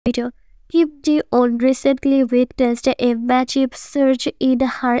Video. Kim Ji-on recently witnessed a massive surge in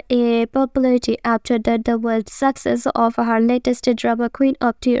her popularity after the world success of her latest drama Queen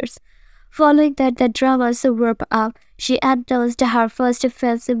of Tears. Following that the dramas wrapped up, she announced her first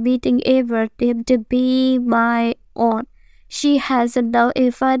fans meeting ever named Be My Own. She has now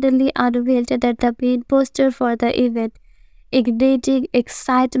finally unveiled the main poster for the event, igniting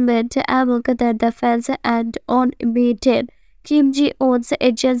excitement among the fans. And on May 10, Kim Ji-on's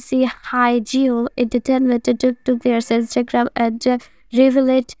agency Haejeon Entertainment took to their Instagram and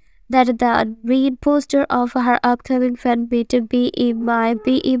revealed that the main poster of her upcoming fan meet Be My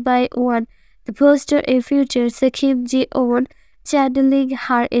One. The poster features Kim Ji-on channeling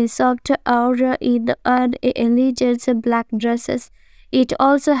her a soft aura in an elegant black dresses. It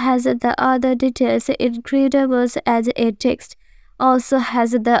also has the other details incredible as a text. Also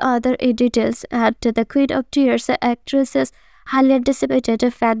has the other details and the Queen of Tears actresses highly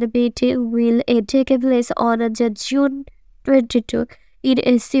anticipated fan meeting will take place on June 22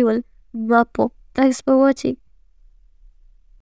 in Seoul. Mapo. Thanks for watching.